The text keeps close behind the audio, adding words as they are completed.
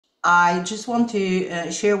I just want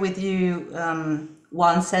to share with you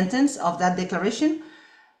one sentence of that declaration,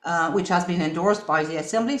 which has been endorsed by the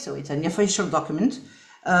Assembly, so it's an official document,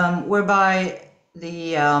 whereby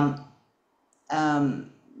the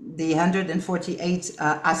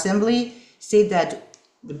 148th Assembly said that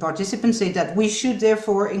the participants say that we should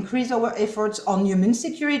therefore increase our efforts on human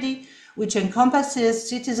security, which encompasses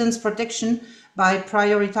citizens' protection by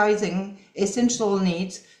prioritizing essential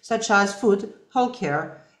needs such as food,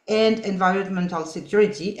 healthcare, and environmental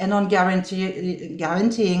security, and on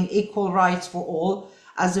guaranteeing equal rights for all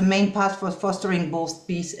as the main path for fostering both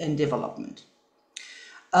peace and development.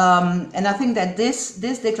 And I think that this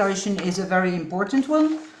declaration is a very important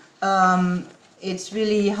one. It's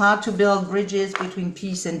really hard to build bridges between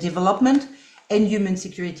peace and development, and human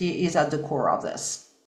security is at the core of this.